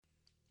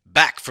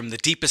from the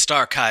deepest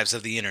archives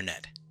of the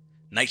internet.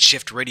 Night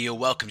Shift Radio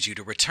welcomes you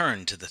to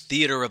return to the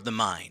theater of the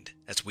mind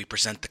as we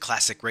present the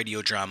classic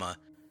radio drama,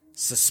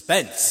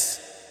 Suspense,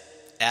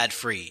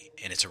 ad-free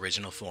in its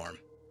original form.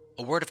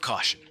 A word of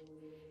caution.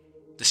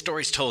 The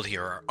stories told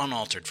here are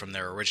unaltered from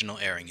their original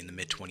airing in the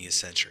mid-20th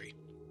century.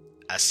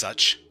 As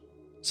such,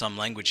 some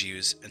language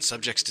used and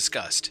subjects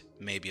discussed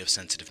may be of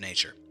sensitive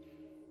nature.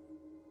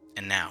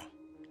 And now,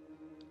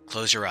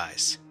 close your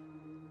eyes,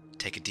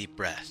 take a deep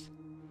breath,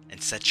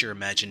 and set your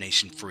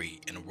imagination free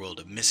in a world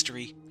of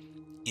mystery,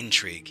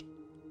 intrigue,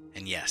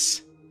 and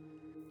yes,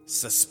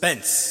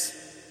 suspense.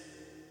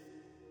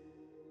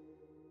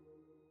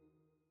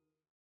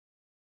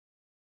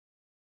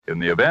 In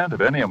the event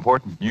of any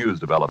important news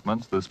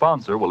developments, the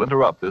sponsor will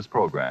interrupt this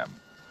program.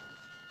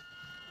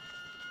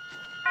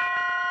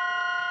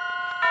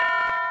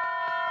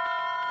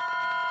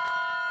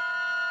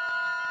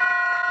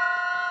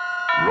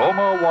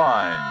 Roma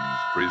Wines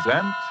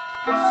present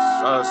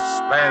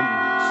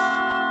Suspense.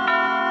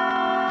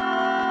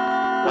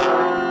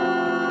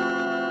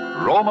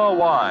 Roma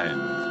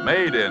Wines,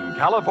 made in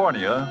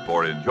California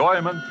for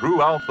enjoyment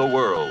throughout the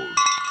world.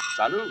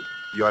 Salud.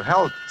 Your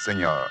health,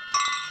 senor.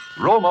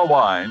 Roma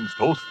Wines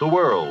toast the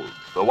world.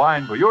 The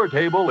wine for your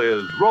table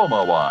is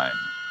Roma Wine,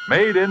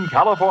 made in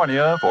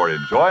California for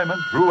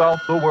enjoyment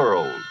throughout the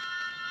world.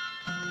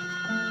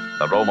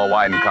 The Roma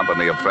Wine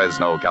Company of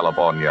Fresno,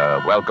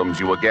 California, welcomes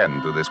you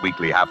again to this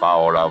weekly half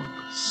hour of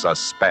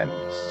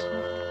suspense.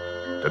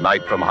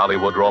 Tonight from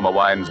Hollywood, Roma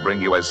Wines bring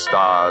you as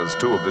stars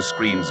two of the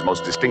screen's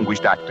most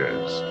distinguished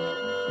actors,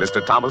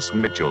 Mr. Thomas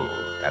Mitchell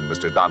and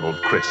Mr. Donald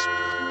Crisp.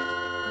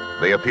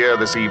 They appear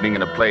this evening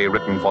in a play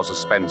written for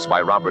suspense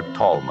by Robert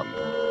Tallman,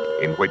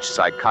 in which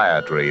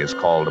psychiatry is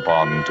called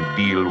upon to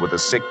deal with a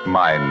sick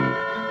mind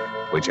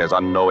which has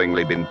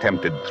unknowingly been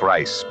tempted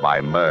thrice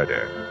by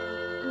murder.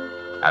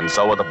 And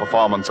so with the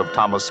performance of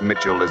Thomas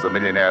Mitchell as the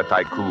millionaire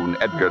tycoon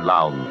Edgar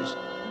Lowndes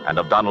and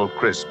of Donald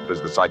Crisp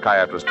as the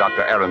psychiatrist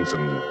Dr.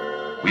 Aronson,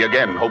 we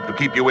again hope to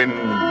keep you in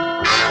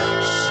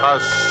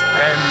suspense.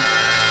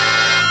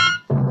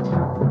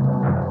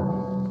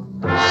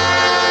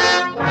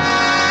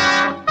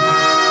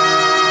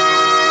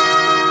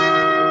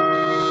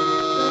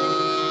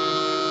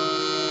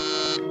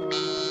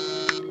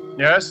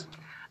 Yes?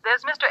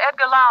 There's Mr.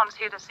 Edgar Lowndes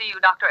here to see you,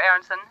 Dr.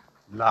 Aronson.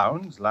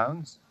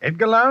 Lowndes?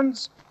 Edgar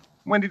Lowndes?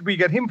 When did we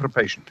get him for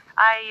patient?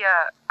 I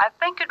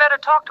think you'd better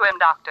talk to him,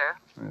 Doctor.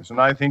 Yes, and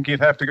I think he'd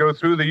have to go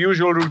through the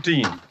usual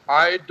routine.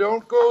 I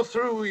don't go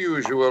through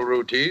usual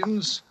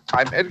routines.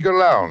 I'm Edgar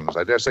Lowndes.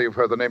 I dare say you've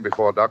heard the name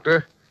before,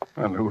 Doctor.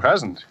 Well, who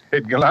hasn't?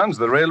 Edgar Lowndes,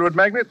 the railroad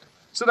magnate.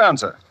 Sit down,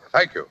 sir.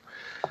 Thank you.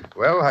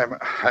 Well,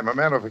 I'm a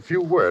man of a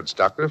few words,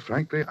 Doctor.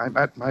 Frankly, I'm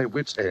at my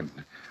wit's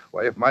end.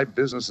 Why, if my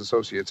business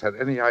associates had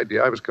any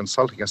idea I was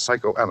consulting a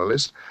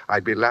psychoanalyst,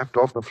 I'd be laughed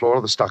off the floor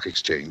of the stock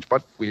exchange.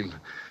 But we'll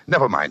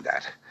never mind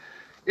that.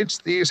 It's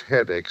these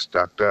headaches,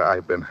 Doctor,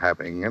 I've been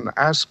having. And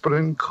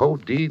aspirin,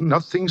 codeine,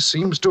 nothing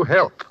seems to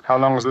help. How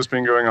long has this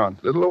been going on?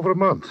 A little over a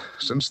month.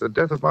 Since the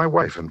death of my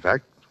wife, in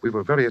fact. We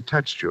were very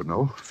attached, you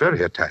know.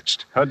 Very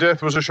attached. Her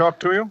death was a shock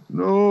to you?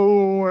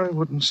 No, I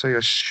wouldn't say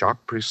a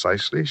shock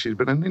precisely. She'd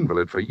been an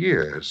invalid for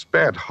years.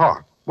 Bad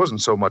heart.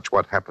 Wasn't so much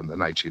what happened the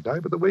night she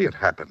died, but the way it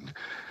happened.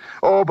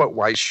 Oh, but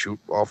why shoot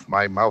off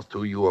my mouth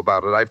to you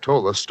about it? I've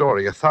told the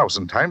story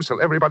 1,000 times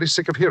till everybody's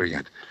sick of hearing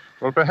it.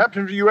 Well, perhaps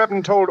you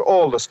haven't told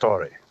all the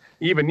story,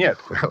 even yet.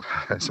 Well,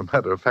 as a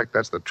matter of fact,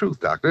 that's the truth,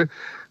 Doctor.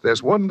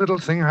 There's one little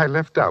thing I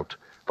left out.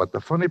 But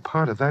the funny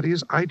part of that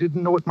is I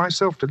didn't know it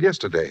myself till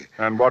yesterday.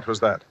 And what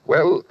was that?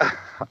 Well,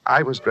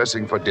 I was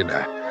dressing for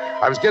dinner.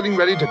 I was getting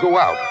ready to go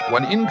out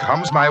when in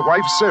comes my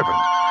wife's servant.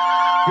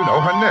 You know,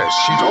 her nurse.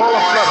 She's all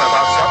aflutter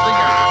about something.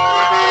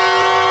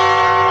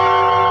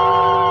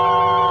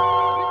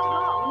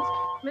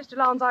 Mr.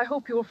 Lowndes, I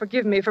hope you'll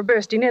forgive me for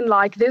bursting in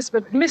like this,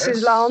 but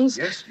Mrs. Lowndes...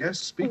 Yes,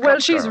 speak Well,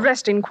 up, she's Sarah.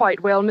 resting quite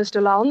well,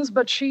 Mr. Lowndes,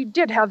 but she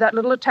did have that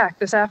little attack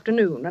this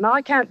afternoon, and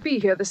I can't be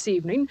here this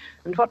evening.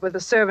 And what with the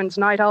servants'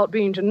 night out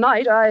being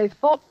tonight, I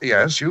thought...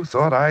 Yes, you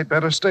thought I'd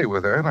better stay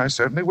with her, and I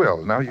certainly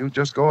will. Now you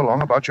just go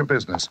along about your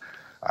business.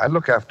 I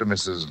look after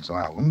Mrs.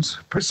 Lowndes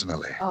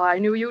personally. Oh, I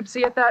knew you'd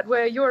see it that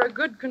way. You're a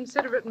good,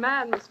 considerate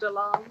man, Mr.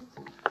 Lowndes.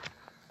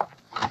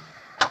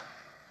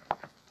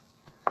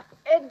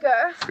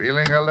 Edgar.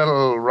 Feeling a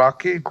little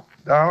rocky,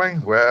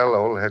 darling? Well,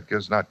 old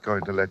Edgar's not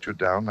going to let you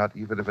down, not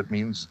even if it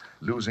means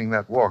losing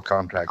that war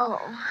contract. Oh.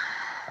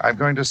 I'm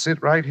going to sit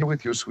right here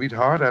with you,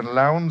 sweetheart, and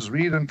Lowndes,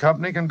 Reed and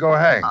Company can go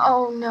hang.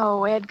 Oh,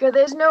 no, Edgar.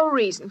 There's no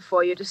reason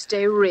for you to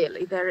stay,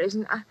 really. There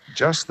isn't.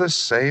 Just the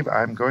same,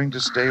 I'm going to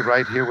stay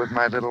right here with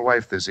my little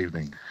wife this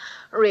evening.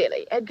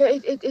 Really, Edgar,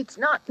 it's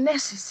not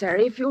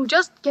necessary. If you'll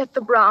just get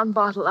the brown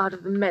bottle out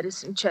of the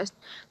medicine chest,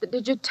 the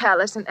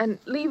digitalis, and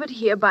leave it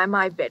here by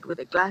my bed with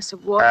a glass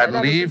of water. And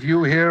leave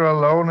you here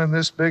alone in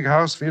this big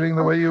house feeling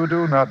the way you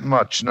do? Not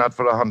much. Not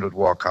for 100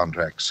 war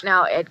contracts.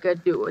 Now, Edgar,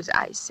 do as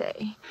I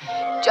say.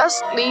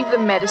 Just leave the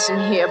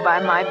medicine here by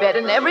my bed,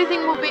 and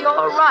everything will be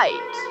all right.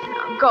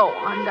 Now, go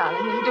on,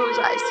 darling, and do as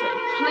I say.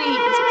 Please,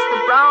 it's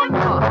the brown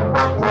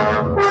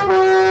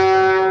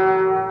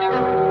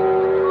bottle.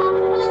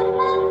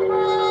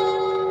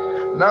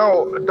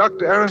 Now,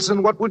 Dr.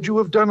 Aronson, what would you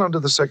have done under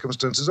the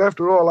circumstances?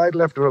 After all, I'd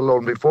left her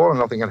alone before and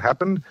nothing had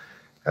happened.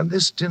 And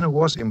this dinner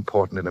was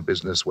important in a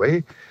business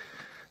way.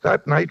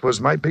 That night was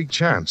my big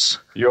chance.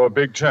 Your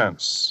big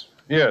chance.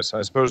 Yes,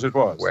 I suppose it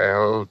was.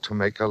 Well, to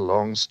make a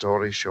long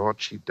story short,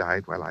 she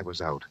died while I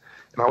was out.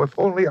 Now, if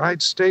only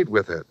I'd stayed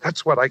with her.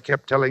 That's what I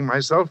kept telling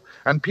myself.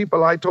 And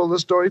people I told the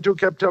story to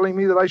kept telling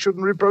me that I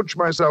shouldn't reproach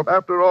myself.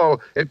 After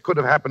all, it could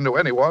have happened to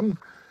anyone.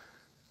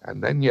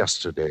 And then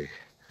yesterday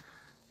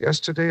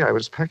I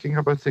was packing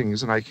up her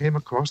things, and I came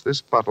across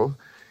this bottle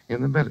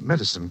in the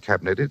medicine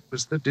cabinet. It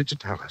was the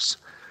digitalis.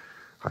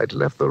 I'd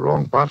left the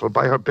wrong bottle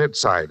by her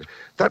bedside.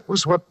 That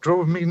was what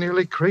drove me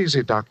nearly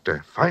crazy,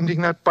 Doctor.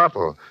 Finding that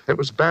bottle. It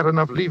was bad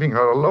enough leaving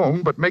her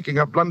alone, but making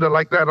a blunder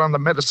like that on the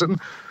medicine,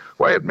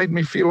 why, it made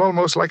me feel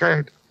almost like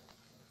I'd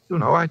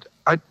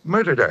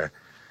murdered her.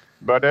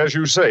 But as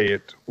you say,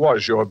 it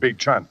was your big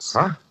chance.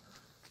 Huh?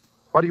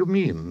 What do you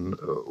mean?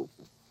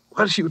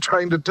 What are you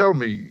trying to tell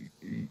me?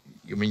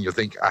 You mean you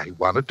think I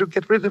wanted to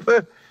get rid of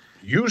her?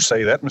 You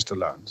say that, Mr.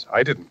 Lowndes.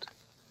 I didn't.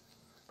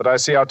 But I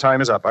see our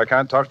time is up. I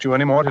can't talk to you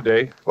anymore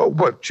today. Oh,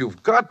 but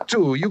you've got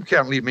to. You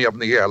can't leave me up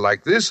in the air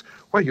like this.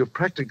 Why, you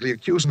practically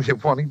accuse me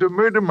of wanting to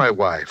murder my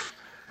wife.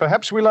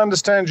 Perhaps we'll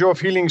understand your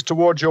feelings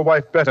towards your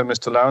wife better,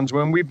 Mr. Lowndes,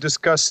 when we've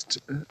discussed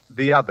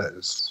the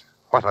others.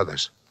 What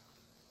others?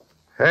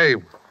 Hey,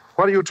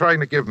 what are you trying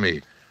to give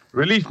me?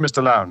 Relief,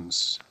 Mr.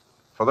 Lowndes,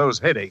 for those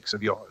headaches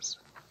of yours.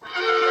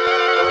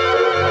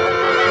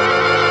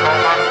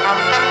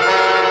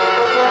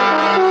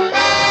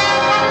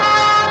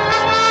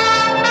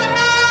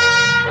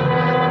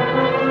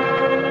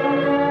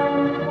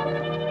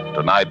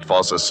 Tonight,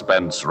 for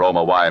Suspense,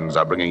 Roma Wines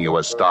are bringing you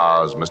as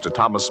stars Mr.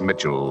 Thomas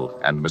Mitchell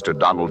and Mr.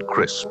 Donald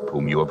Crisp,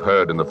 whom you have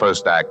heard in the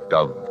first act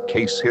of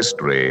Case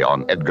History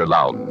on Edgar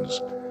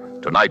Lowndes.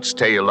 Tonight's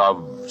tale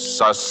of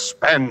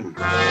suspense.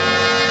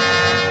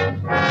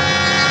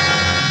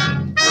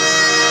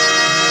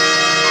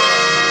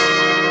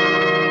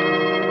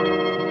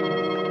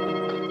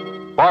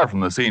 Far from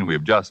the scene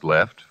we've just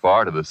left,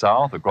 far to the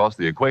south, across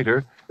the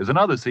equator, is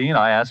another scene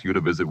I ask you to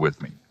visit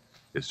with me.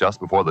 It's just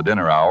before the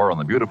dinner hour on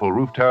the beautiful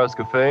roof terrace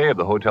cafe of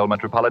the Hotel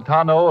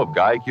Metropolitano of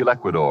Guayaquil,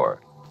 Ecuador.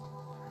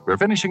 We're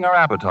finishing our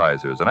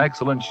appetizers, an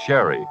excellent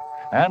sherry,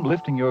 and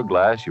lifting your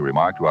glass, you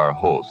remark to our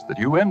host that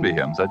you envy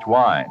him such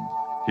wine.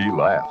 He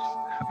laughs.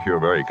 You're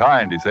very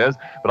kind, he says,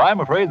 but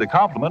I'm afraid the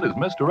compliment is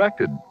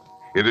misdirected.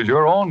 It is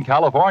your own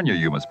California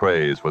you must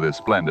praise for this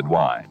splendid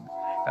wine.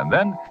 And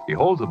then he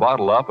holds the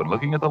bottle up, and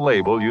looking at the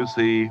label, you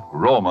see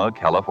Roma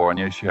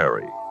California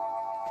Sherry.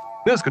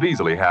 This could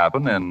easily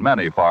happen in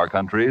many far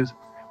countries,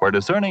 where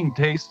discerning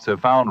tastes have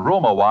found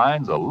Roma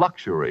wines a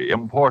luxury,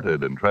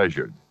 imported and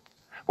treasured.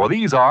 For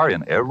these are,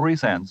 in every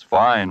sense,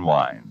 fine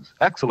wines,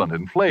 excellent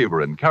in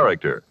flavor and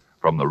character,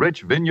 from the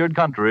rich vineyard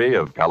country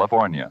of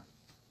California.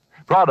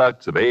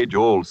 Products of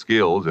age-old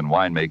skills in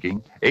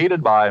winemaking,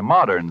 aided by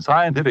modern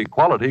scientific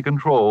quality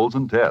controls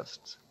and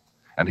tests.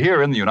 And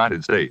here in the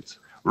United States,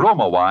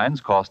 Roma wines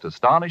cost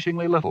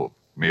astonishingly little,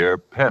 mere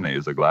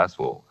pennies a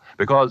glassful,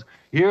 because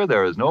here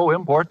there is no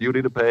import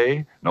duty to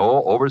pay,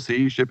 no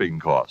overseas shipping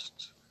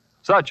costs.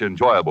 Such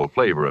enjoyable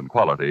flavor and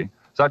quality,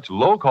 such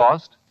low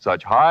cost,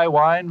 such high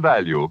wine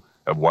value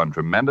have won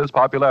tremendous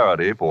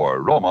popularity for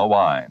Roma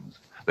wines.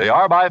 They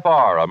are by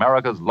far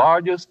America's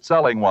largest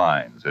selling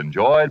wines,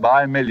 enjoyed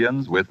by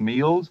millions with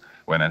meals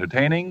when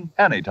entertaining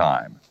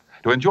anytime.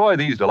 To enjoy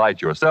these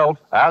delights yourself,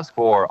 ask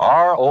for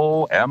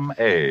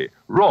R-O-M-A,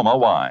 Roma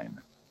wine,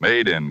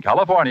 made in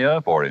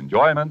California for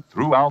enjoyment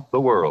throughout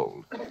the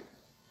world.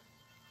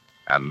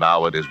 And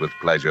now it is with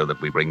pleasure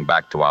that we bring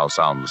back to our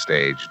sound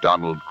stage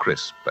Donald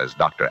Crisp as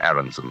Dr.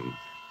 Aronson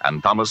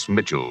and Thomas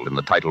Mitchell in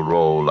the title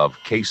role of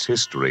Case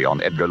History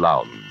on Edgar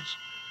Lowndes.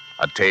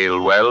 A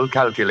tale well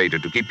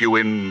calculated to keep you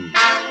in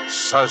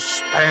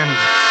suspense.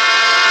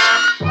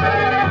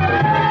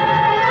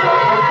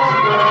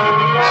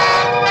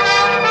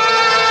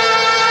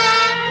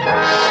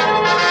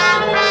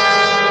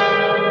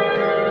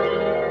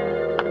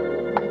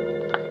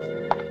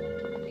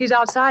 He's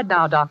outside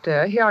now,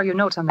 Doctor. Here are your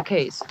notes on the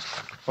case.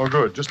 Oh,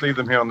 good. Just leave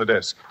them here on the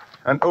desk.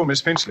 And, oh,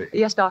 Miss Finchley.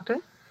 Yes, Doctor?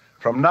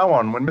 From now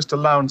on, when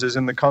Mr. Lowndes is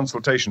in the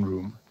consultation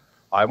room,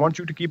 I want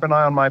you to keep an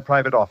eye on my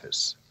private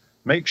office.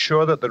 Make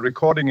sure that the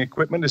recording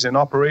equipment is in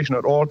operation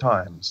at all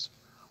times.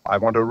 I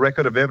want a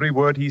record of every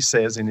word he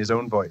says in his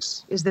own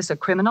voice. Is this a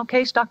criminal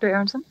case, Dr.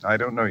 Aronson? I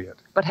don't know yet.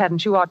 But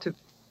hadn't you ought to...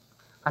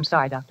 I'm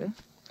sorry, Doctor.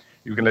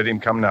 You can let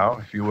him come now,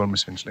 if you will,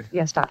 Miss Finchley.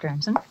 Yes, Dr.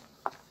 Aronson.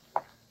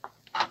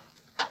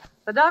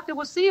 The doctor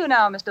will see you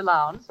now, Mr.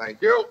 Lowndes.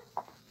 Thank you.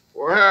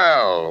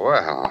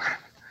 Well.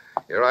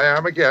 Here I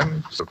am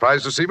again.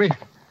 Surprised to see me?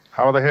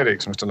 How are the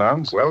headaches, Mr.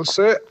 Lowndes? Well,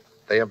 sir,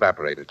 they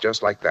evaporated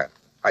just like that.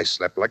 I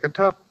slept like a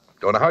top.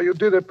 Don't know how you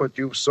did it, but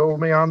you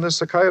sold me on this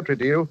psychiatry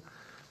deal.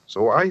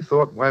 So I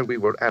thought while we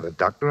were at it,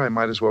 Doctor, I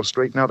might as well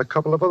straighten out a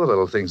couple of other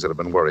little things that have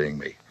been worrying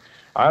me.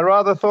 I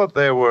rather thought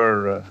there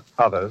were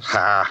others.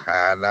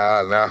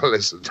 Now,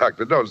 listen,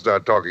 Doctor, don't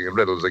start talking in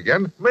riddles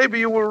again. Maybe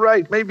you were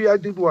right. Maybe I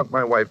did want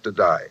my wife to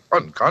die.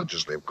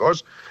 Unconsciously, of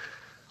course.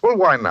 Well,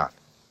 why not?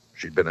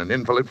 She'd been an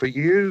invalid for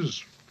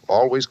years,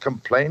 always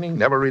complaining,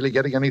 never really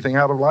getting anything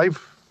out of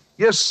life.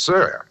 Yes,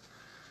 sir.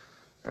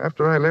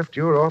 After I left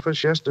your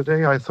office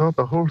yesterday, I thought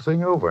the whole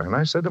thing over, and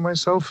I said to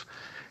myself,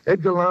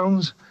 Edgar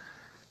Lowndes,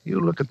 you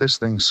look at this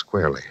thing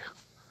squarely.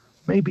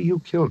 Maybe you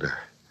killed her.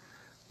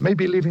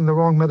 Maybe leaving the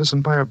wrong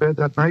medicine by her bed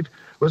that night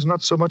was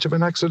not so much of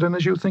an accident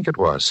as you think it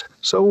was.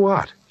 So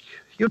what?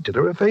 You did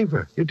her a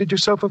favor. You did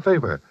yourself a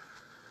favor.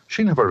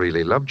 She never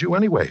really loved you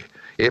anyway.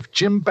 If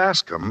Jim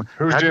Bascom...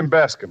 Who's Jim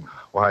Bascom?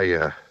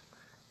 Why,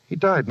 he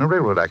died in a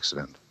railroad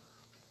accident.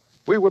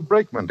 We were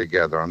brakemen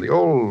together on the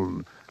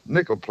old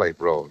nickel plate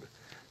road.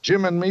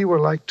 Jim and me were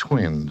like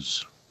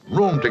twins.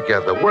 Roomed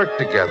together, worked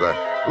together,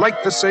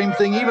 liked the same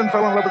thing, even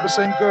fell in love with the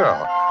same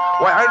girl.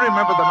 Why, I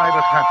remember the night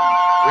it happened.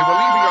 We were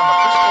leaving on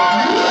the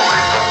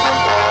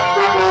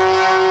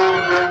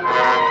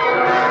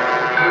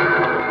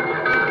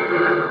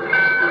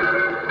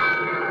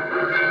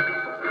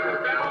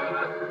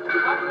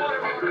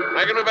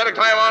Reckon we better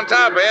climb on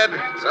top, Ed.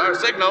 It's our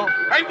signal.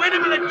 Hey, wait a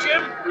minute,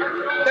 Jim.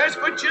 There's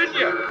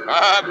Virginia.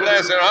 Ah,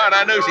 bless her heart.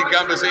 I knew she'd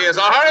come to see us.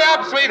 So hurry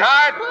up,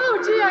 sweetheart. Oh,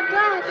 gee, I'm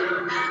glad.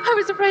 I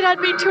was afraid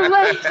I'd be too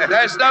late.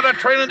 There's not a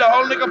train in the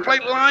whole nickel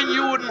plate line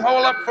you wouldn't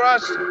hold up for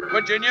us,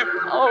 Virginia.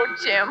 Oh,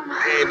 Jim.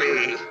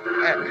 Baby.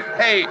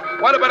 Hey,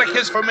 what about a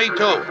kiss for me,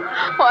 too?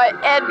 Why,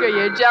 Edgar,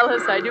 you're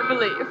jealous, I do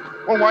believe.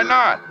 Well, why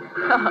not?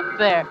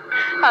 There.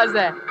 How's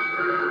that?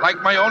 Like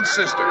my own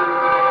sister.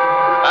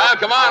 Well,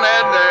 come on,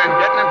 Ed. They're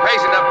getting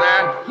impatient up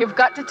there. You've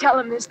got to tell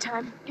him this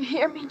time. You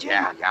hear me, Jim?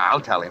 Yeah, I'll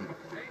tell him.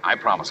 I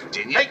promise,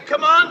 Virginia. Hey,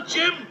 come on,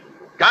 Jim.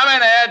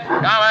 Coming, Ed.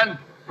 Coming.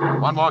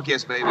 One more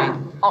kiss, baby.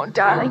 Oh,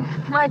 darling.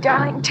 My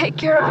darling, take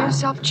care of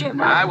yourself,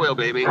 Jim. I will,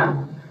 baby.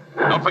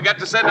 Don't forget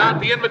to send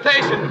out the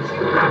invitations.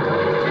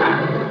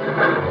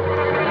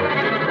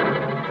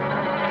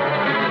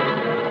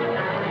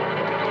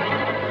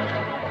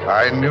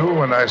 I knew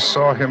when I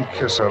saw him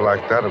kiss her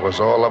like that, it was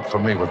all up for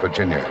me with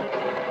Virginia.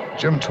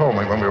 Jim told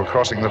me when we were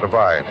crossing the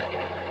divide.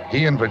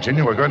 He and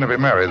Virginia were going to be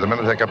married the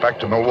minute they got back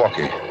to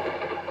Milwaukee.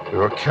 We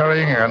were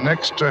carrying an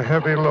extra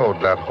heavy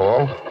load that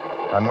haul,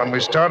 and when we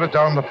started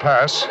down the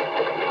pass...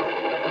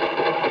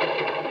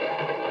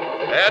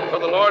 Ed, for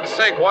the Lord's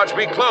sake, watch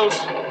me close.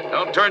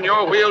 Don't turn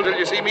your wheel till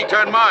you see me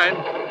turn mine.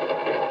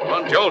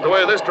 One jolt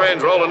away, this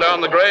train's rolling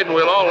down the grade, and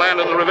we'll all land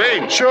in the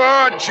ravine.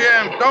 Sure,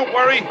 Jim. Don't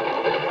worry.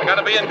 I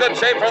gotta be in good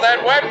shape for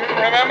that wedding,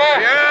 remember?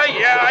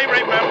 Yeah, I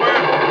remember.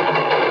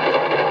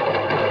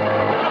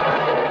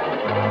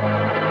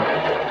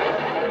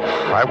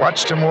 I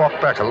watched him walk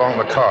back along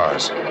the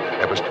cars.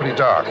 It was pretty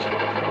dark,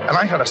 and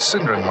I had a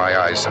cinder in my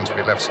eyes since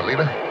we left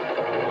Salida.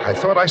 I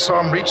thought I saw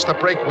him reach the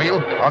brake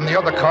wheel on the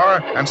other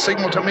car and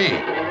signal to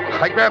me.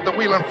 I grabbed the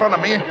wheel in front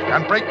of me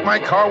and braked my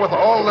car with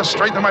all the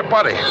strength of my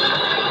body.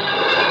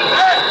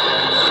 Hey!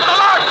 For the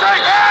Lord's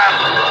sake, Ed!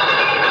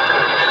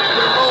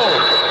 We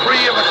rolled,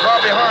 free of the car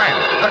behind.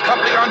 The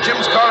coupling on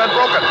Jim's car had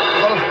broken.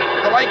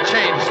 The light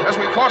changed as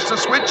we crossed the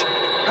switch,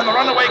 and the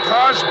runaway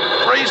cars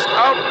raced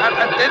out at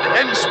a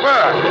dead-end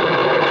spur.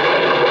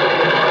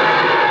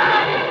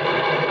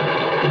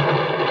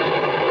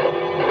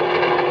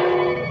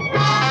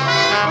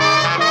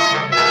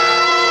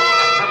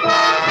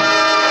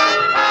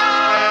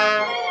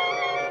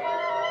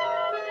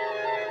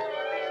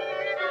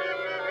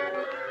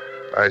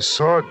 I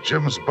saw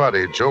Jim's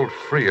body jolt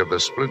free of the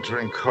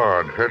splintering car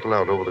and hurtle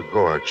out over the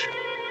gorge.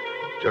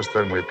 Just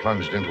then we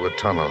plunged into a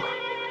tunnel.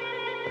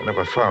 I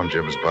never found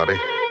Jim's body.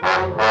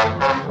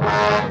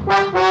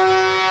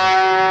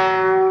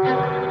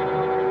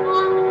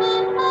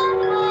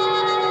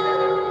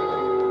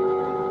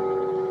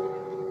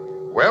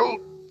 Well,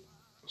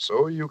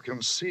 so you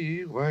can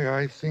see why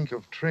I think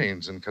of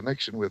trains in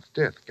connection with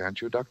death,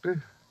 can't you,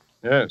 Doctor?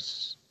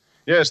 Yes.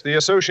 Yes, the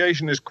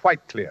association is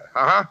quite clear.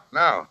 Uh-huh.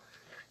 Now,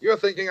 you're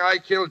thinking I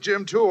killed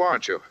Jim, too,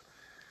 aren't you?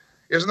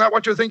 Isn't that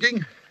what you're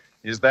thinking?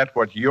 Is that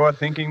what you're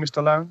thinking,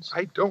 Mr. Lowndes?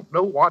 I don't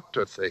know what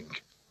to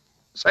think.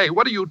 Say,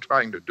 what are you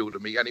trying to do to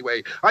me,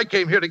 anyway? I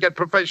came here to get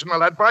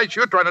professional advice.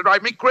 You're trying to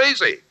drive me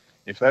crazy.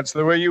 If that's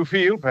the way you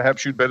feel,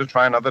 perhaps you'd better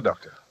try another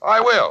doctor.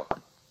 I will.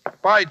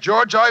 By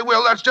George, I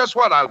will. That's just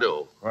what I'll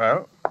do.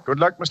 Well, good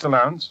luck, Mr.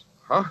 Lowndes.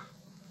 Huh?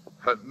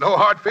 No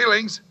hard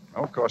feelings?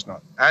 Oh, of course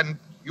not. And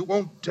you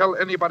won't tell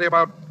anybody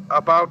about...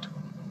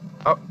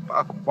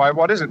 Why,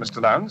 what is it,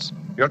 Mr. Lowndes?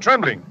 You're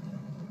trembling.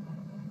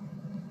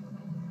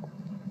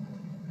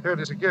 There it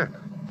is again.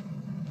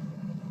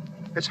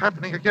 It's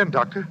happening again,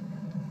 Doctor.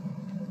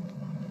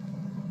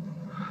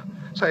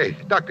 Say,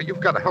 Doctor, you've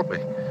got to help me.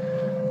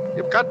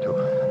 You've got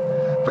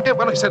to. Forget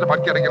what I said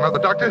about getting another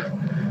doctor.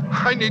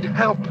 I need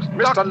help.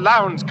 Mr.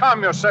 Lowndes,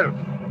 calm yourself.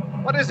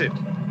 What is it?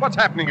 What's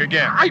happening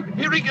again? I'm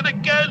hearing it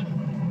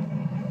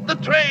again. The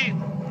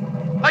train.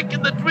 Like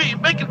in the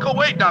dream. Make it go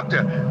away,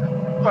 Doctor.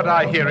 But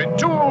I hear it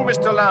too,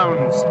 Mr.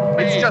 Lowndes.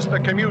 It's just a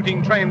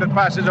commuting train that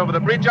passes over the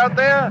bridge out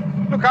there.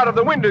 Look out of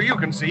the window, you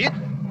can see it.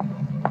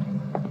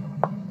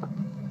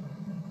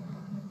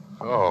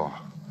 Oh,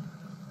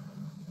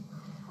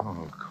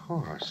 of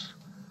course.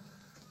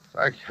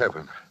 Thank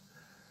heaven.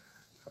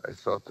 I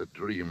thought the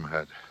dream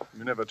had.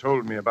 You never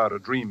told me about a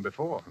dream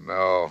before.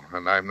 No,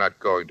 and I'm not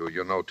going to.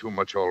 You know too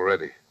much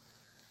already.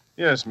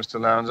 Yes, Mr.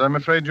 Lowndes, I'm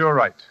afraid you're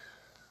right.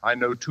 I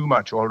know too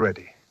much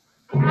already.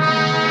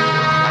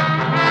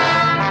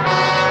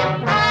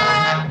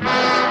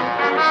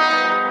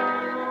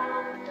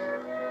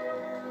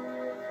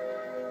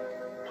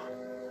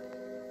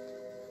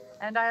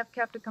 And I have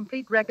kept a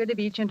complete record of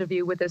each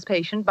interview with this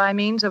patient by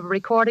means of a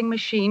recording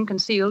machine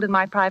concealed in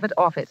my private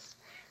office.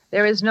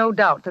 There is no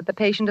doubt that the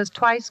patient has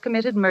twice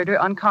committed murder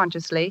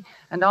unconsciously,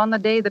 and on the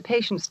day the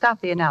patient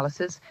stopped the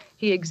analysis,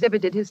 he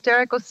exhibited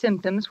hysterical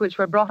symptoms which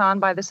were brought on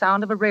by the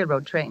sound of a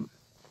railroad train.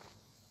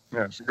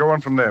 Yes, go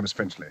on from there, Miss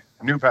Finchley.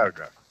 A new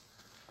paragraph.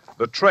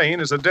 The train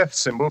is a death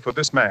symbol for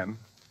this man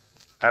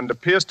and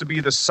appears to be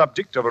the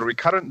subject of a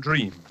recurrent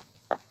dream.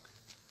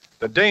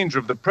 The danger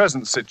of the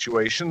present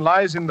situation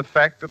lies in the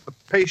fact that the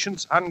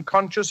patient's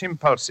unconscious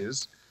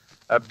impulses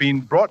have been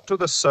brought to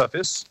the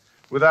surface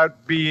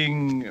without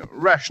being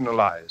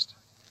rationalized.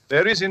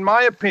 There is, in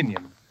my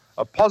opinion,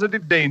 a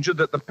positive danger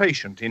that the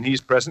patient, in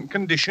his present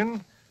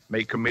condition,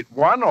 may commit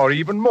one or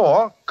even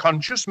more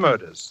conscious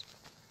murders,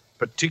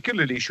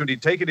 particularly should he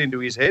take it into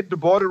his head to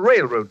board a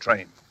railroad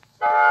train.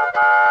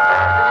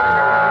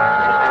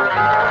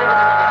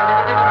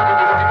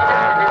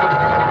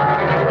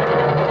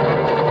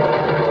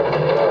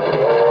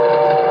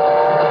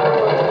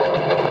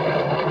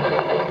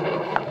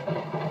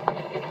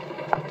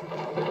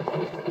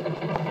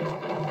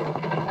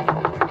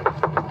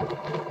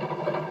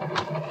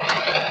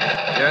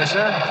 Yes,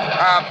 sir?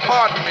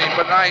 Pardon me,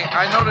 but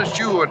I noticed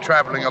you were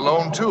traveling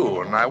alone,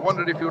 too, and I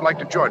wondered if you'd like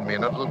to join me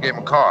in a little game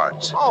of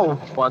cards.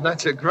 Oh, well,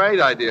 that's a great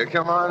idea.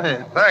 Come on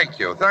in. Thank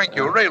you.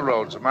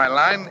 Railroads are my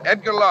line.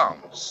 Edgar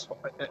Lowndes.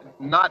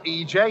 Not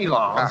E.J.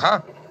 Lowndes.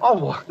 Uh-huh. Oh,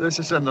 well, this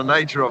is in the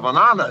nature of an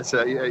honor,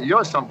 sir.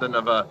 You're something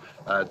of a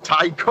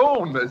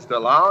tycoon, Mr.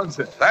 Lowndes.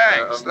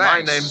 Thanks.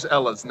 My name's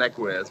Ellis.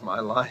 Neckwear is my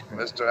line.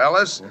 Mr.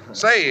 Ellis?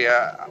 Say,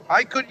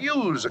 I could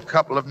use a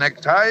couple of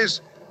neckties.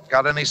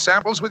 Got any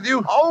samples with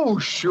you? Oh,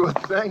 sure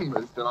thing,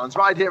 Mr. Lowndes.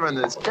 Right here in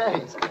this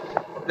case.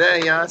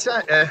 There you are,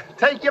 sir.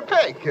 Take your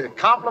pick.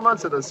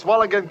 Compliments of the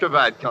Swilligan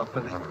Cravat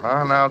Company.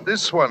 Now,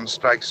 this one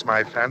strikes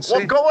my fancy.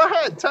 Well, go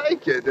ahead.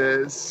 Take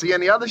it. See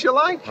any others you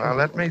like? Well,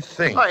 let me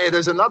think. Oh, hey,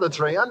 there's another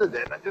tray under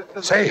there.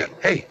 Say,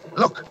 hey,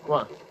 look.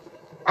 What?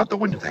 Out the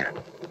window there.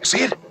 You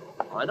see it?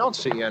 I don't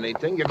see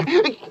anything. What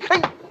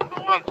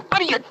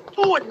are you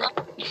doing?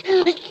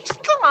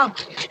 Come on.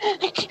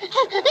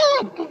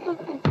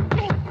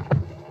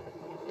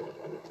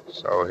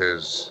 So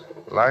his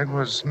line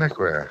was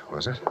neckwear,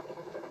 was it?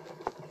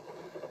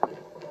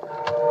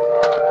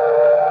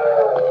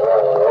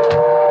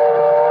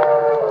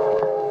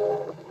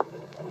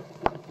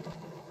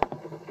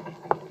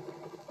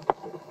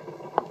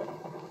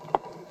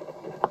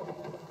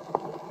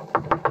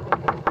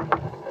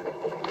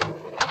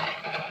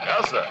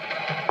 Yes, sir.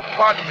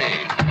 Pardon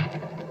me.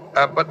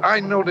 But I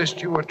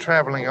noticed you were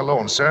traveling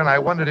alone, sir, and I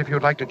wondered if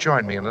you'd like to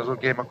join me in a little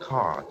game of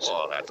cards.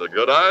 Oh, that's a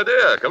good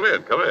idea. Come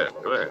in.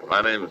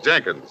 My name's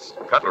Jenkins.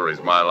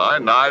 Cutlery's my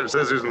line. Knives,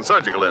 scissors, and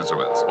surgical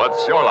instruments.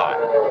 What's your line?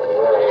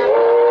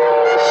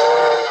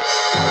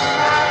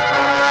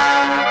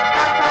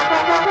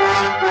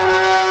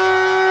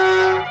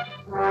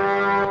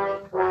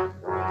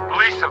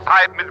 Police of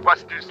 5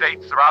 Midwestern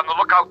states are on the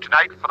lookout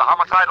tonight for the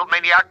homicidal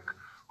maniac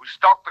who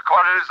stalked the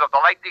corridors of the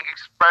Lightning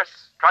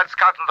Express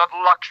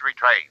transcontinental luxury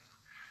train,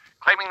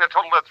 claiming the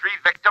total of 3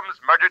 victims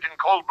murdered in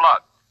cold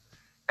blood.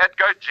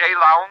 Edgar J.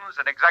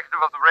 Lowndes, an executive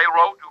of the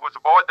railroad who was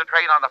aboard the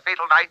train on the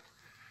fatal night,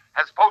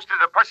 has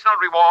posted a personal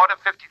reward of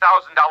 $50,000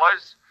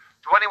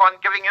 to anyone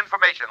giving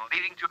information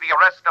leading to the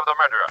arrest of the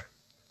murderer.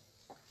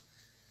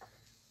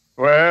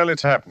 Well,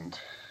 it's happened.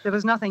 There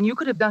was nothing you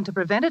could have done to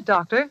prevent it,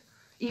 Doctor.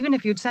 Even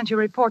if you'd sent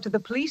your report to the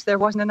police, there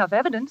wasn't enough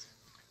evidence.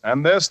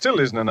 And there still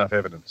isn't enough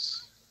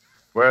evidence.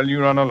 Well,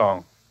 you run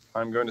along.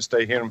 I'm going to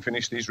stay here and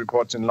finish these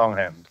reports in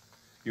longhand.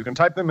 You can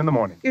type them in the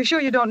morning. You're sure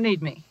you don't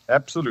need me?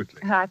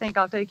 Absolutely. I think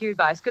I'll take your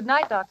advice. Good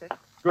night, Doctor.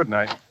 Good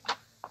night.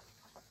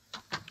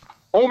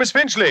 Oh, Miss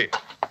Finchley.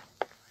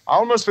 I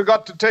almost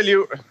forgot to tell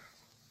you.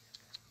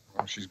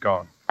 Oh, she's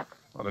gone.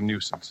 What a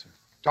nuisance.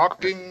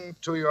 Talking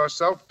to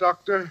yourself,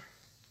 Doctor?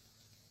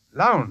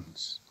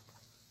 Lowndes.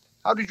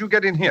 How did you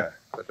get in here?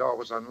 The door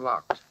was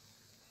unlocked.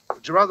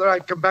 Would you rather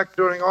I'd come back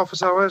during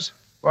office hours?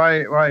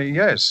 Why,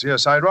 yes.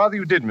 I'd rather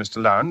you did,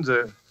 Mr.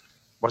 Lowndes.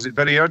 Was it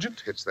very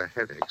urgent? It's the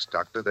headaches,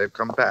 Doctor. They've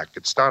come back.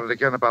 It started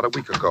again about a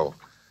week ago.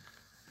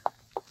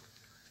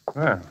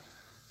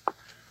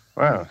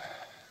 Well,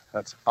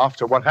 that's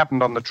after what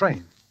happened on the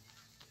train.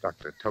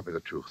 Doctor, tell me the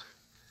truth.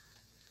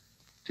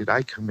 Did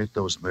I commit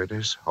those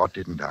murders, or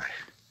didn't I?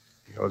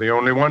 You're the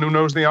only one who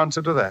knows the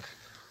answer to that.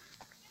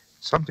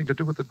 Something to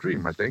do with the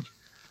dream, I think.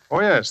 Oh,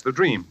 yes, the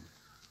dream.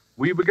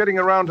 We were getting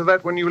around to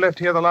that when you left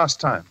here the last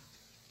time.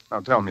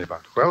 Now, tell me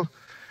about it. Well,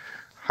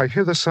 I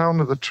hear the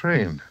sound of the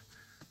train,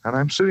 and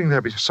I'm sitting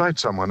there beside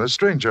someone, a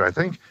stranger, I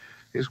think.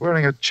 He's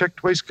wearing a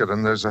checked waistcoat,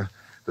 and there's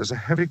There's a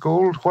heavy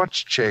gold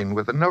watch chain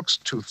with an elk's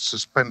tooth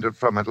suspended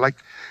from it, like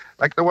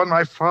the one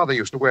my father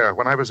used to wear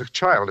when I was a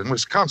child in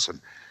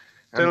Wisconsin.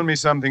 Tell me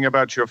something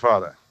about your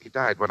father. He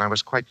died when I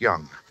was quite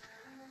young.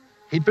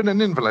 He'd been an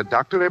invalid,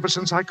 Doctor, ever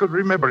since I could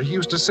remember. He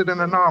used to sit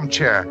in an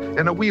armchair,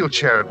 in a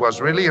wheelchair it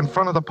was, really, in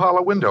front of the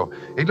parlor window.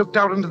 He looked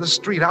out into the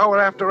street hour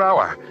after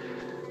hour.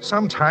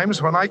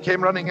 Sometimes when I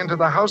came running into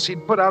the house,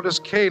 he'd put out his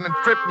cane and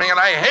trip me, and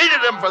I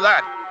hated him for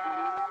that.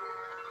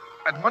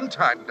 At one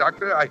time,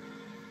 Doctor, I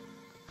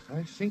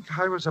think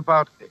I was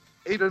about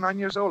 8 or 9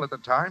 years old at the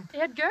time.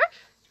 Edgar?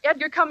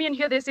 Edgar, come in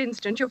here this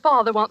instant. Your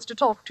father wants to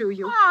talk to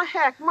you. Oh,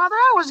 heck, Mother,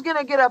 I was going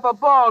to get up a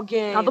ball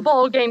game. Now, the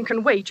ball game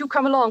can wait. You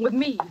come along with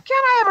me. Can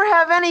I ever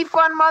have any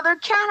fun, Mother?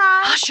 Can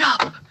I? Hush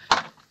up.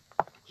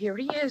 Here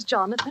he is,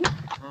 Jonathan.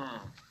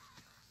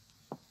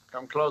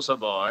 Come closer,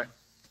 boy.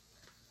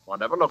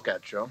 Won't ever look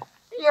at you.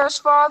 Yes,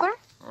 Father?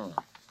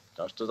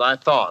 Just as I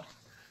thought.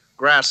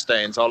 Grass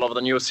stains all over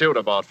the new suit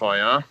I bought for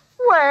you, huh?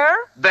 Where?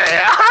 There,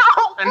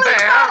 and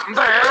there, and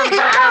there, and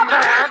there, and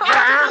there.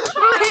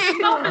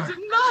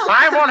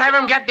 I won't have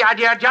him get the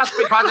idea just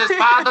because his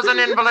father's an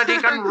invalid. He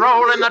can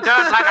roll in the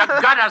dirt like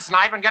a gutter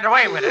snipe and get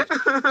away with it.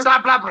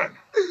 Stop blubbering.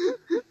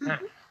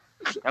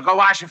 Now go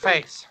wash your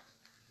face.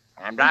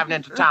 I'm driving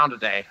into town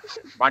today.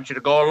 Want you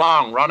to go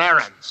along, run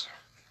errands.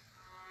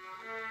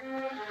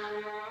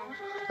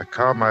 The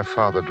car my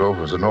father drove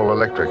was an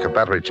all-electric, a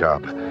battery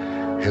job.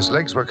 His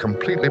legs were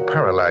completely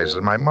paralyzed,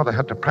 and my mother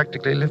had to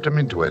practically lift him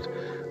into it.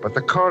 But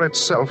the car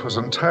itself was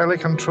entirely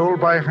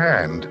controlled by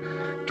hand.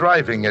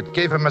 Driving it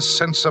gave him a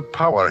sense of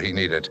power he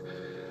needed.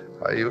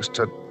 I used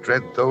to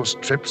dread those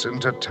trips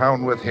into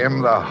town with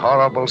him, the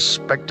horrible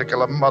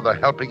spectacle of Mother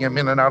helping him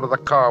in and out of the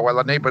car while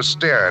the neighbors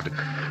stared,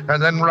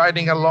 and then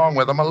riding along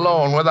with him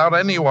alone, without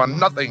anyone,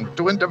 nothing,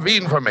 to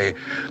intervene for me.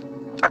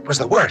 That was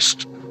the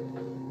worst.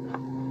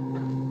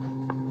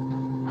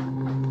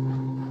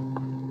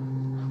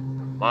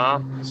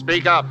 Well,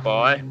 speak up,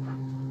 boy.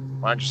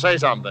 Why don't you say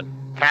something?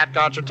 Cat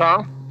got your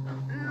tongue?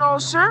 No,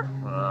 sir.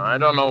 I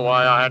don't know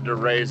why I had to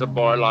raise a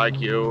boy like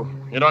you.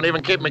 You don't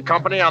even keep me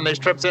company on these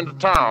trips into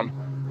town.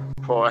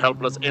 Poor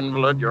helpless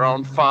invalid, your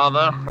own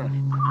father.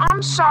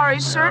 I'm sorry,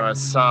 sir. You're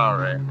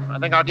sorry. I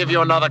think I'll give you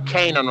another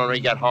caning when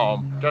we get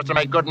home, just to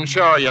make good and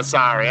sure you're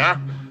sorry, huh?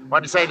 What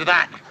do you say to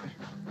that?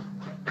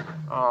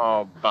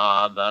 Oh,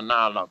 bother.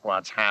 Now look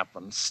what's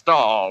happened.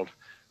 Stalled.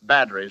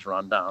 Battery's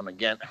run down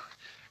again.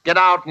 Get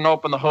out and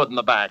open the hood in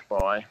the back,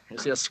 boy. You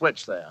see a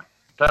switch there.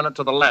 Turn it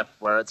to the left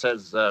where it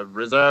says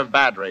reserve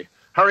battery.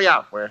 Hurry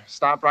up. We're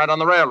stopped right on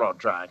the railroad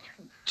track.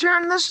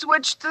 Turn the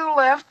switch to the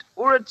left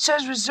where it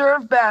says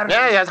reserve battery.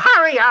 Yes.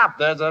 Hurry up.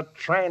 There's a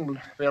train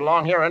be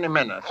along here any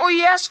minute. Oh,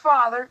 yes,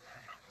 Father.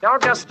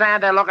 Don't just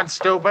stand there looking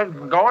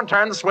stupid. Go and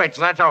turn the switch,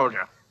 as I told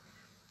you.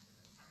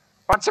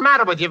 What's the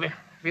matter with you? Have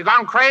you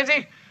gone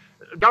crazy?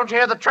 Don't you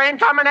hear the train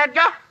coming,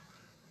 Edgar?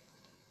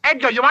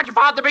 Edgar, you want your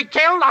father to be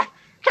killed? I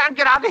can't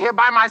get out of here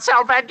by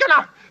myself, Edgar.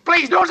 Now,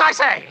 please do as I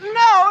say.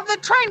 No, the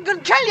train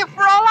can kill you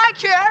for all I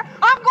care.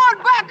 I'm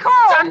going back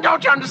home. Son,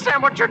 don't you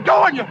understand what you're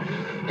doing?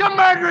 You're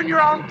murdering your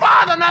own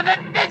father. Now,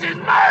 this is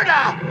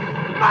murder.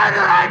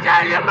 Murder, I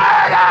tell you,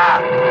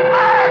 murder.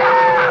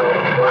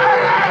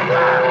 Murder.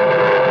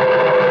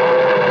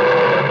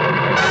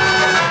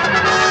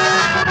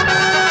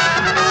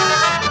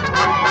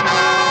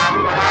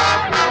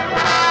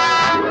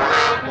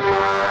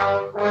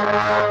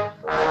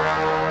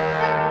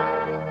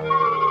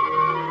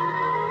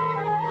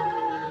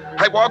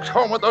 I walked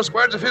home with those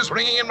words of his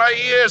ringing in my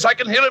ears. I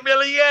can hear them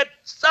nearly yet.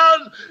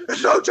 Son,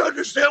 don't you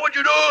understand what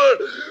you're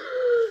doing?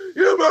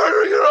 You're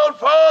murdering your own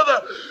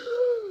father.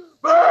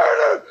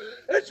 Murder!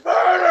 It's murder,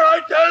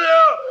 I tell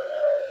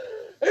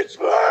you! It's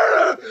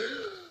murder!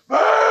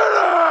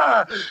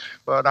 Murder!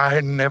 But I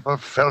never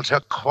felt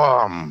a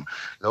qualm.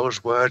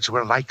 Those words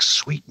were like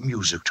sweet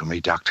music to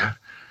me, Doctor.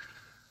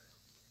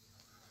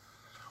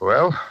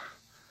 Well,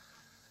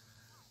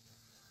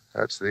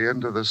 that's the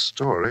end of the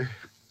story.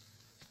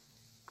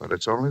 But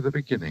it's only the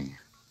beginning.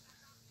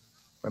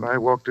 When I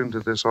walked into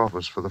this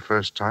office for the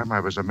first time,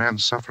 I was a man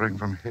suffering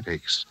from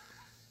headaches,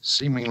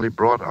 seemingly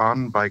brought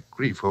on by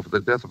grief over the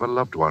death of a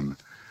loved one.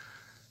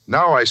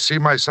 Now I see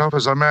myself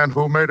as a man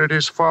who murdered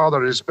his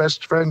father, his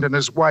best friend, and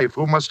his wife,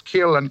 who must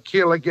kill and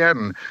kill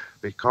again,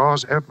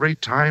 because every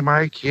time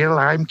I kill,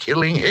 I'm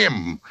killing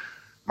him,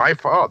 my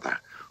father,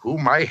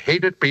 whom I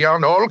hated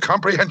beyond all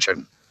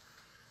comprehension,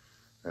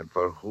 and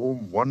for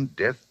whom one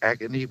death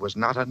agony was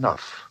not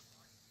enough.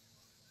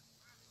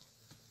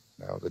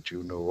 Now that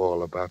you know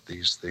all about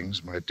these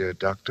things, my dear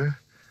doctor,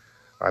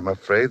 I'm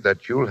afraid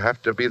that you'll have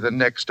to be the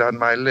next on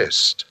my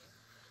list.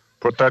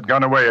 Put that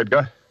gun away,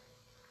 Edgar.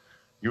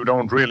 You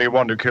don't really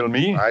want to kill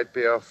me. I'd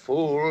be a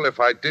fool if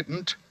I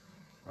didn't.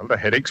 Well, the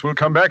headaches will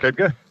come back,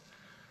 Edgar.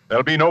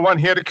 There'll be no one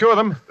here to cure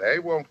them. They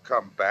won't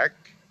come back.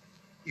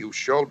 You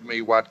showed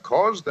me what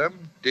caused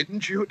them,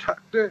 didn't you,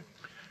 Doctor?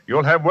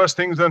 You'll have worse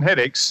things than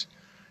headaches.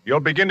 You'll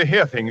begin to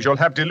hear things. You'll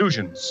have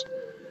delusions.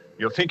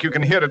 You'll think you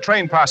can hear a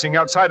train passing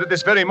outside at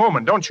this very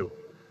moment, don't you?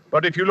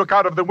 But if you look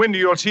out of the window,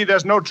 you'll see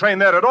there's no train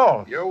there at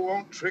all. You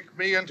won't trick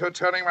me into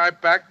turning my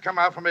back. Come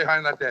out from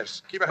behind that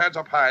desk. Keep your hands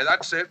up high.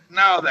 That's it.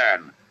 Now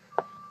then.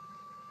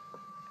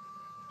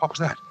 What was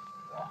that?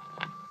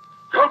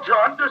 Don't you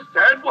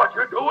understand what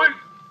you're doing?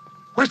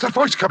 Where's that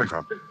voice coming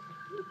from?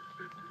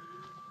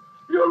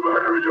 You're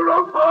murdering your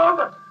own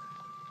father.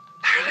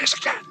 There it is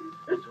again.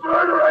 It's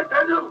murder, I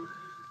tell you.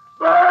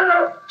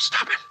 Murder!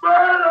 Stop it.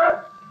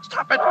 Murder!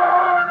 Stop it.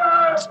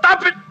 Murder!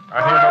 Stop it.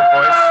 I hear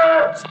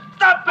no voice.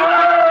 Stop it!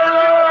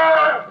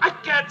 I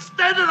can't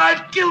stand it.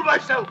 I'll kill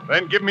myself.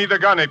 Then give me the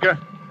gun, Edgar.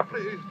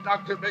 Please,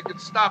 Doctor, make it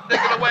stop.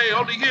 Take it away.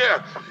 Only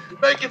here.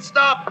 Make it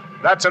stop.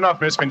 That's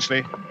enough, Miss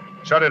Finchley.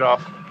 Shut it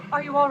off.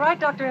 Are you all right,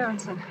 Dr.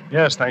 Aronson?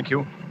 Yes, thank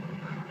you.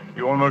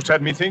 You almost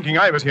had me thinking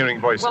I was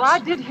hearing voices. Well, I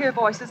did hear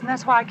voices, and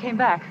that's why I came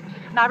back.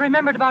 And I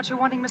remembered about you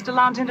wanting Mr.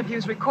 Lowndes'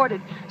 interviews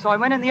recorded, so I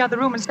went in the other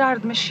room and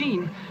started the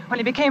machine. When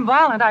he became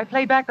violent, I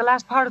played back the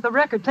last part of the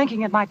record,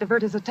 thinking it might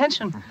divert his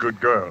attention. Good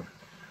girl.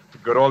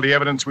 We've got all the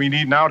evidence we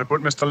need now to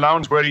put Mr.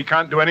 Lowndes where he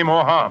can't do any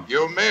more harm.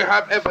 You may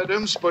have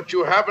evidence, but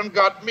you haven't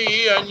got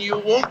me, and you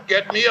won't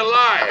get me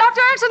alive.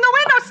 Dr. Aronson, the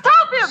window!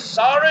 Stop him!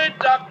 Sorry,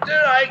 Doctor.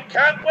 I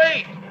can't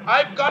wait.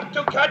 I've got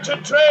to catch a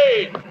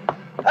train.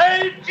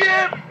 Hey,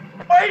 Jim!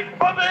 Wait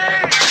for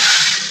me!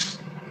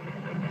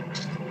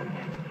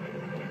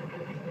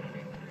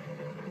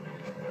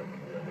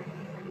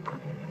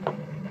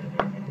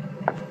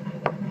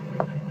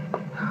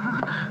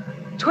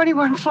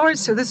 21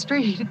 floors to the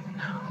street.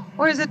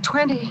 Or is it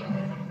 20?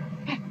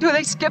 Do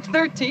they skip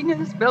 13 in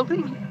this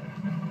building?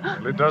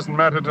 Well, it doesn't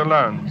matter to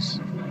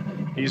Lowndes.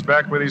 He's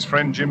back with his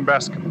friend Jim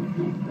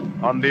Bascom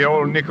on the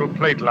old nickel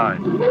plate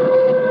line.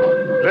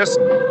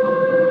 Listen.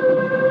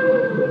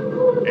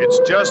 It's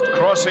just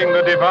crossing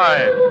the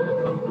divide.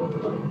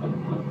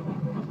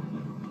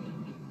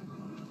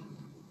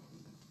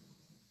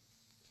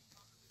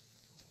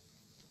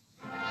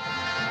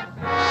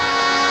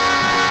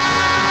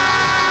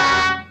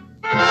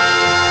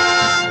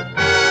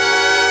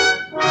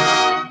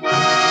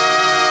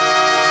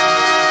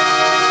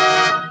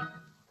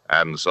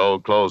 And so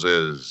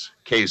closes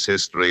Case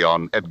History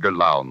on Edgar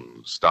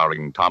Lowndes,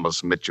 starring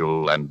Thomas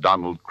Mitchell and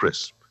Donald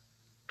Crisp.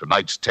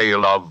 Tonight's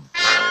tale of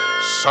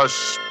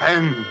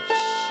Suspense.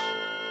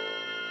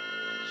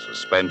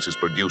 Suspense is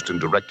produced and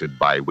directed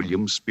by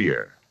William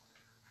Spear.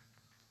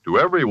 To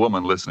every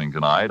woman listening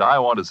tonight, I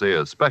want to say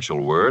a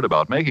special word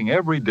about making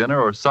every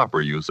dinner or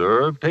supper you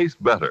serve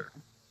taste better.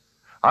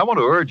 I want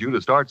to urge you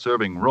to start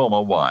serving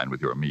Roma wine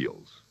with your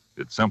meals.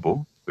 It's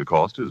simple, the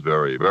cost is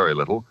very, very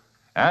little,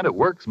 and it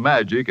works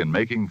magic in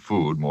making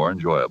food more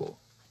enjoyable.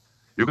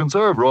 You can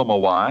serve Roma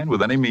wine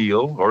with any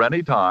meal or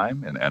any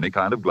time in any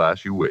kind of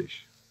glass you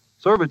wish.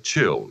 Serve it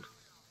chilled.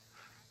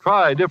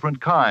 Try different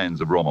kinds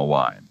of Roma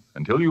wine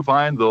until you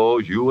find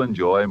those you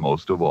enjoy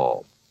most of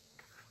all.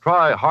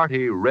 Try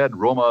hearty red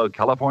Roma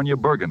California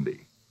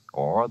Burgundy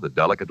or the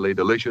delicately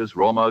delicious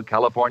Roma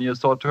California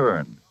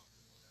Sauterne.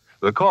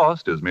 The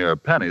cost is mere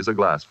pennies a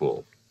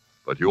glassful,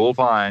 but you'll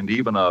find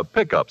even a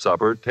pickup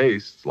supper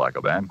tastes like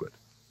a banquet.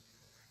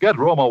 Get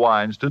Roma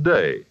wines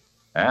today,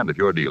 and if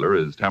your dealer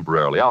is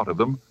temporarily out of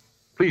them,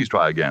 please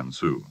try again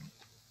soon.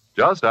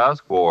 Just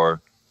ask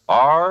for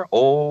R-O-M-A,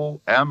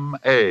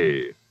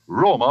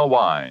 Roma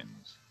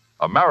Wines,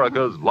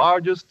 America's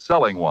largest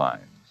selling wines,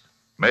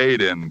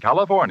 made in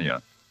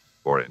California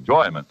for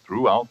enjoyment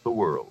throughout the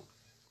world.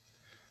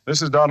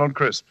 This is Donald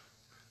Crisp.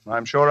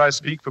 I'm sure I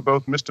speak for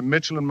both Mr.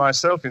 Mitchell and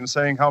myself in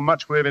saying how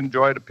much we've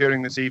enjoyed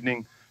appearing this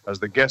evening as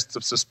the guests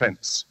of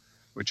Suspense,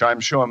 which I'm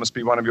sure must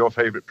be one of your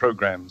favorite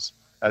programs,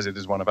 as it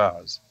is one of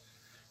ours.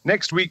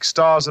 Next week's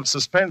stars of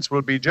Suspense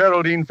will be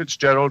Geraldine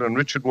Fitzgerald and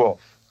Richard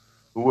Wolff,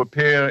 who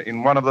appear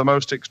in one of the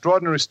most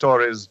extraordinary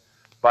stories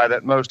by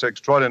that most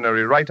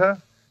extraordinary writer,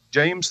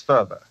 James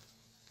Thurber.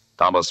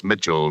 Thomas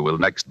Mitchell will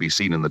next be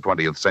seen in the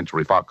 20th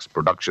Century Fox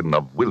production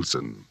of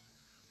Wilson.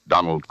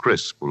 Donald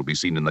Crisp will be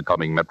seen in the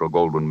coming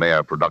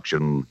Metro-Goldwyn-Mayer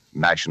production,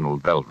 National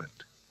Velvet.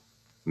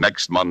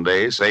 Next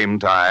Monday, same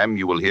time,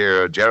 you will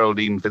hear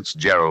Geraldine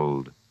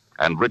Fitzgerald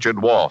and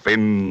Richard Wolff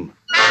in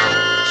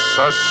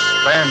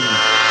Suspense.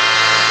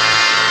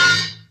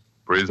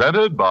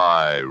 Presented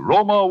by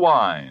Roma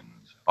Wines,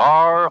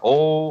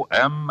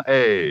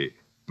 R-O-M-A,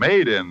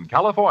 made in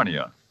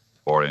California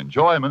for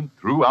enjoyment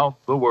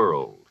throughout the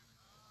world.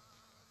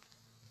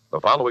 The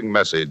following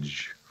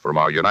message from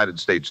our United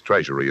States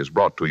Treasury is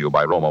brought to you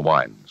by Roma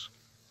Wines.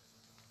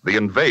 The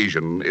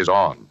invasion is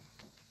on,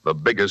 the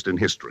biggest in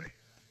history,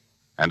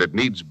 and it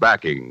needs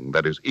backing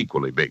that is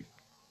equally big.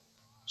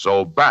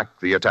 So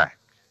back the attack.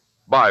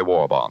 Buy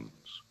war bonds.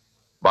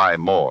 Buy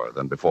more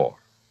than before.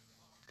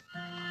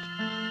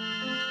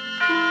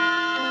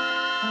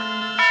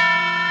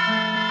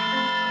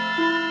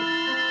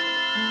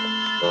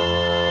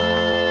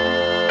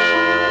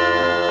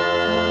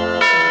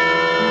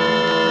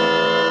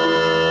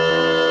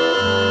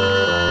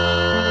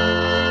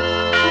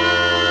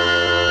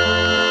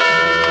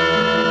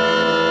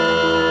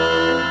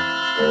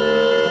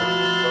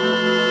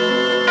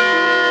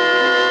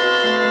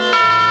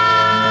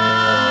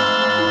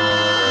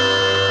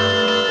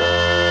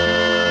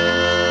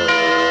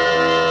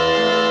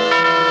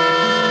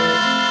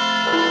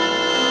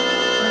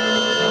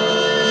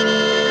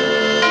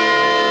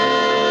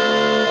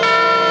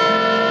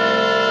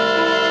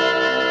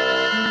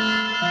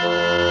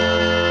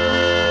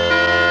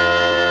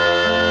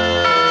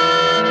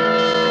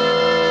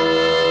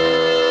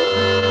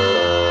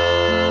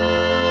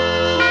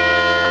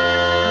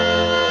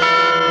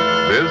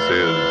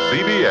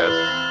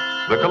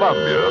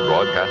 Columbia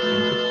Broadcasting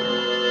System.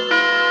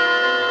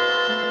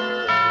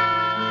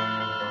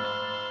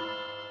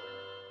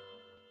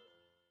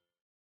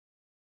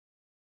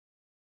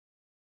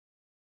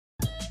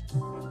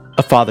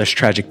 A father's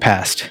tragic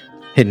past,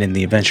 hidden in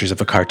the adventures of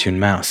a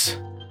cartoon mouse.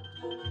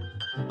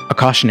 A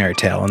cautionary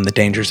tale on the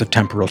dangers of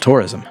temporal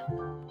tourism.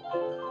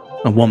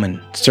 A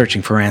woman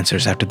searching for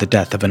answers after the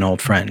death of an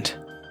old friend.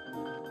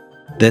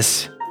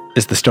 This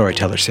is the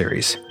Storyteller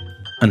Series,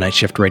 a Night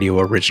Shift Radio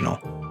original.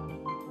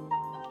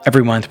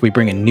 Every month we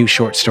bring a new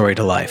short story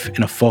to life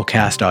in a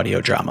full-cast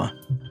audio drama.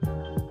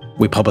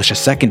 We publish a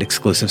second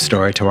exclusive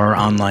story to our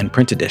online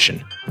print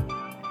edition,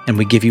 and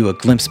we give you a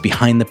glimpse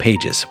behind the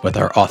pages with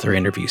our author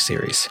interview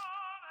series.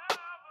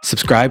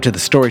 Subscribe to the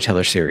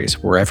Storyteller Series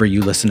wherever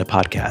you listen to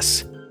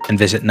podcasts, and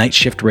visit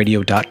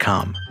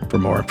nightshiftradio.com for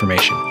more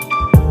information.